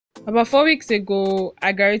About 4 weeks ago,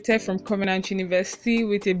 I graduated from Covenant University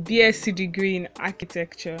with a BSc degree in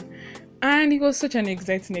architecture. And it was such an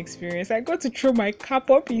exciting experience. I got to throw my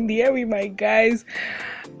cap up in the air with my guys.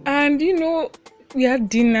 And we had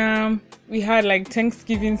dinner, we had like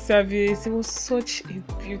Thanksgiving service. It was such a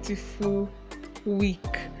beautiful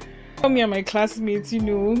week. Me and my classmates, we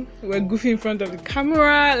were goofing in front of the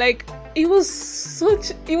camera. Like, it was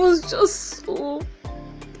just so,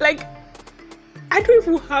 like, I don't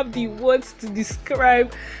even have the words to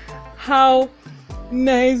describe how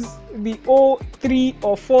nice the all 3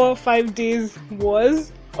 or 4 5 days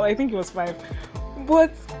was. Or I think it was 5.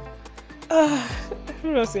 But I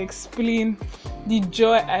don't know how to explain the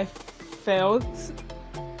joy I felt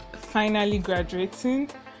finally graduating.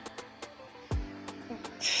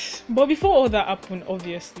 But before all that happened,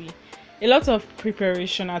 obviously, a lot of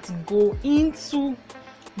preparation had to go into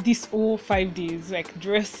this whole 5 days, like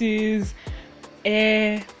dresses,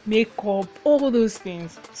 hair, makeup, all those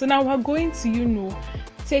things. So now we're going to,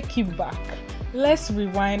 take it back. Let's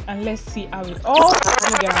rewind and let's see how it all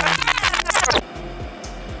began.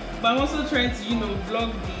 But I'm also trying to,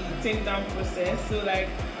 vlog the take down process. So like,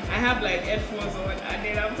 I have like headphones on and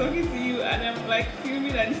then I'm talking to you and I'm like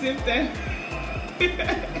filming at the same time.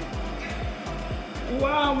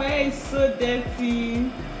 Wow, my hair is so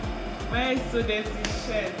dirty. My hair is so dirty,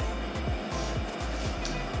 shit.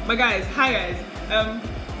 But guys, hi guys.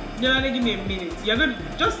 Give me a minute. You're gonna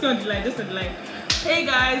just on the line, Hey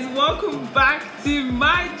guys, welcome back to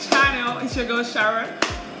my channel. It's your girl Sharon,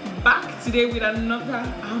 back today with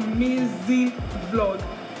another amazing vlog.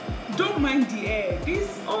 Don't mind the hair.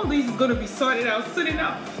 All this is gonna be sorted out soon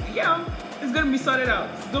enough. Yeah, it's gonna be sorted out.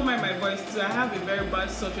 Don't mind my voice too. I have a very bad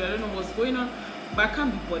surgery. I don't know what's going on, but I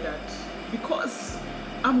can't be bothered because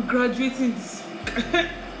I'm graduating this week.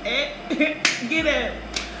 Get it?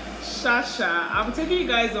 Shasha, I'm taking you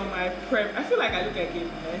guys on my prep. I feel like I look like a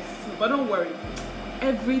mess, but don't worry.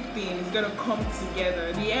 Everything is gonna come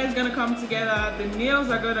together. The hair is gonna come together. The nails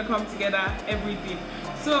are gonna come together. Everything.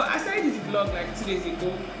 So I started this vlog like 2 days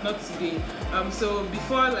ago, not today. So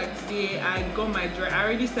before like today, I got my dress. I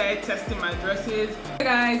already started testing my dresses. Hey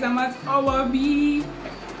guys, I'm at Awabi,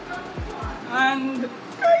 and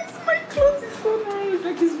guys, my clothes is so nice.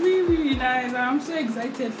 Like, it's really, really nice. I'm so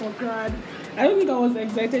excited for grad. I don't think I was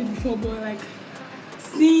excited before, but like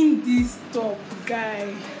seeing this top,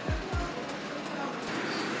 guy,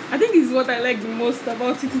 I think it's what I like the most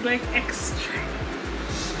about it. Is like extra.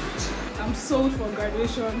 I'm sold for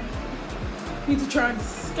graduation. Need to try the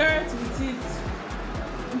skirt with it.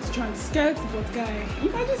 Need to try the skirt, but guy,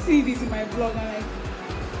 if I just see this in my vlog, I'm like,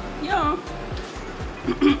 yeah.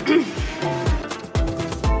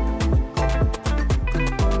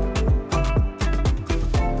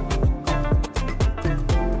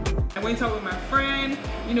 I went out with my friend.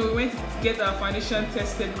 We went to get our foundation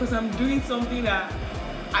tested because I'm doing something that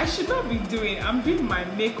I should not be doing. I'm doing my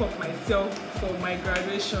makeup myself for my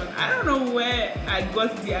graduation. I don't know where I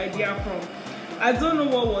got the idea from. I don't know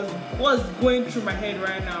what was going through my head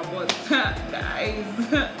right now, but guys,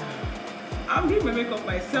 I'm doing my makeup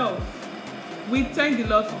myself. We thank the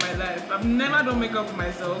Lord for my life. I've never done makeup for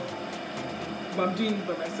myself, but I'm doing it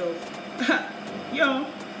by myself. Yo,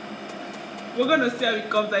 we're gonna see how it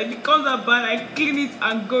comes out. If it comes out bad, I clean it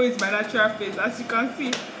and go with my natural face. As you can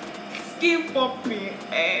see, skin popping.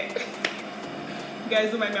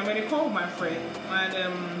 Guys, don't mind me. I'm gonna call my friend, and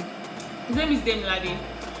his name is Demilade.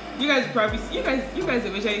 You guys probably see, you guys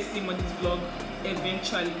eventually see him on this vlog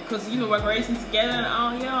eventually, because we're graduating together.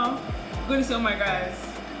 And yeah, I'm gonna see all my guys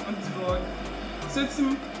on this vlog. So it's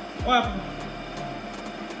what happened?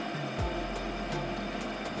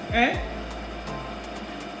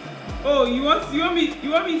 Oh, you want me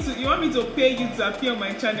to pay you to appear on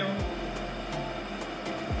my channel?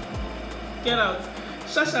 Get out.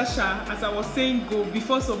 Sha, as I was saying, go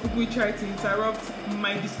before some people try to interrupt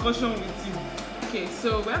my discussion with you. Okay,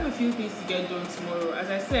 so we have a few things to get done tomorrow. As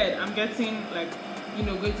I said, I'm getting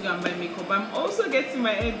going to go and buy makeup. I'm also getting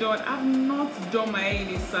my hair done. I've not done my hair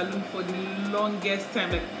in a salon for the longest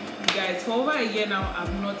time. Like, guys, for over a year now,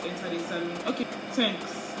 I've not entered a salon. Okay,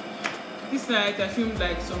 thanks. This night I filmed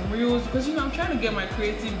like some reels because I'm trying to get my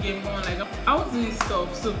creative game on. Like, I want to do this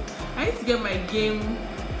stuff, so I need to get my game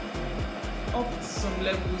up to some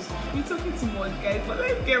levels. We're talking too much, guys, but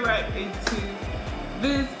let's get right into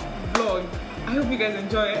this vlog. I hope you guys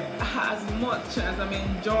enjoy it as much as I'm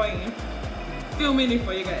enjoying filming it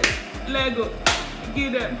for you guys. Lego,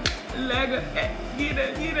 get it, Lego, get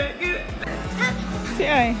it. Say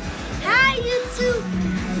hi. Hi, YouTube.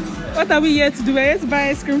 What are we here to do? We're here to buy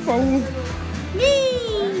ice cream for who?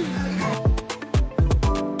 Me.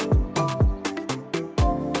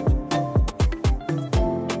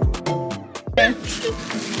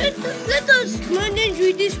 Let us manage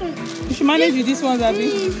with this one. You should manage with this one,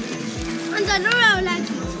 Abby. And I know I would like it.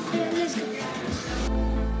 Let's go.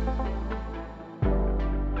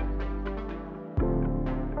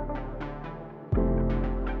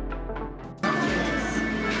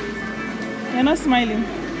 You're not smiling.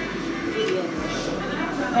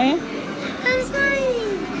 Eh? I'm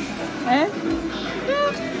smiling. Eh?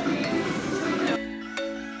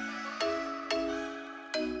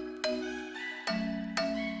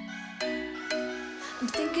 I'm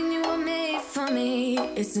thinking you were made for me.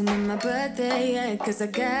 Isn't it my birthday yet? Cause I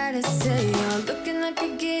gotta say, you're looking like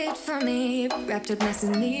a gift for me. Wrapped up nice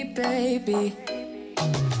and neat, baby.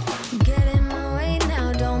 Get in my way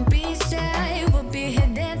now, don't be shy. We'll be here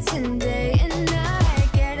dancing day and night.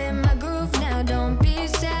 Get in my groove now, don't be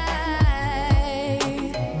shy.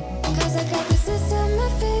 Cause I got this list of my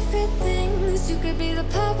favorite things. You could be the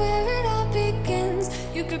part where it all begins.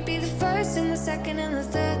 You could be the first and the second and the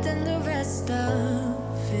third and the rest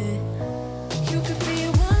of it. You could be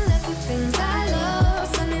one of the things I love.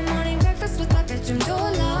 Sunday morning breakfast with my bedroom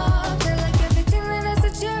door locked. I like everything that has a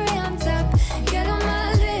cherry on top. Get on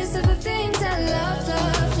my list of the things I love,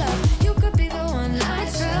 love, love. You could be the one I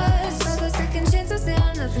trust. All the second chances, they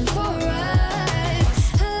are nothing for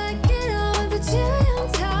us. I like it all with the cherry on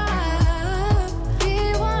top.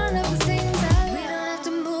 Be one of the things I love. We don't have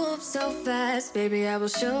to move so fast, baby. I will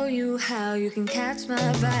show you how you can catch my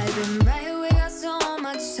vibe. And right away, got so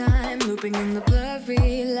much time looping in the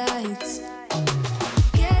blurry lights.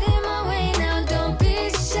 Get in my way now, don't be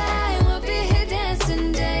shy. We'll be here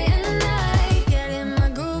dancing day and night. Get in my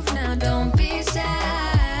groove now, don't be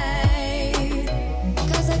shy.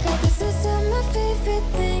 Cause I got this list of my favorite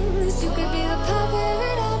things. You could be the part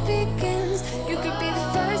where it all begins. You could be the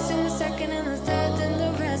first and the second and the third and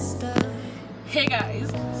the rest of. Hey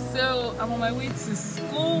guys, so I'm on my way to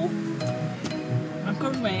school. I'm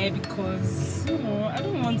covering my hair because, you know, I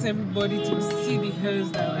don't want everybody to see the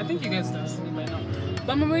hairstyle. I think you guys have seen it by now.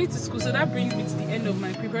 But I'm on my way to school, so that brings me to the end of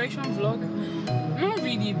my preparation vlog. Not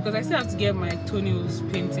really, because I still have to get my toenails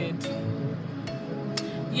painted.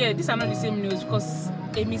 Yeah, these are not the same nails because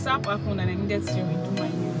a mishap happened and I needed to redo my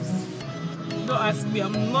nails. Don't ask me,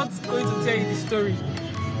 I'm not going to tell you the story.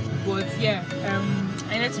 But yeah,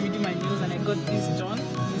 I needed to redo my nails and I got this done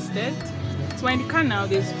instead. So we're in the car now.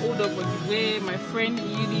 There's hold up on the way. My friend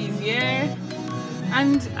Yudi is here,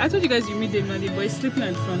 and I told you guys you meet them now. The boy is sleeping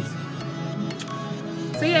in front.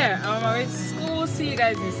 So yeah, I'm on my way to school. See you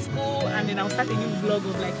guys in school, and then I'll start a new vlog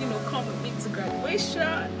of, like, you know, come with me to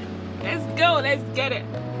graduation. Let's go. Let's get it.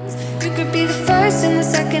 You could be the first and the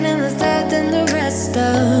second and the third and the rest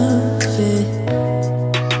of it.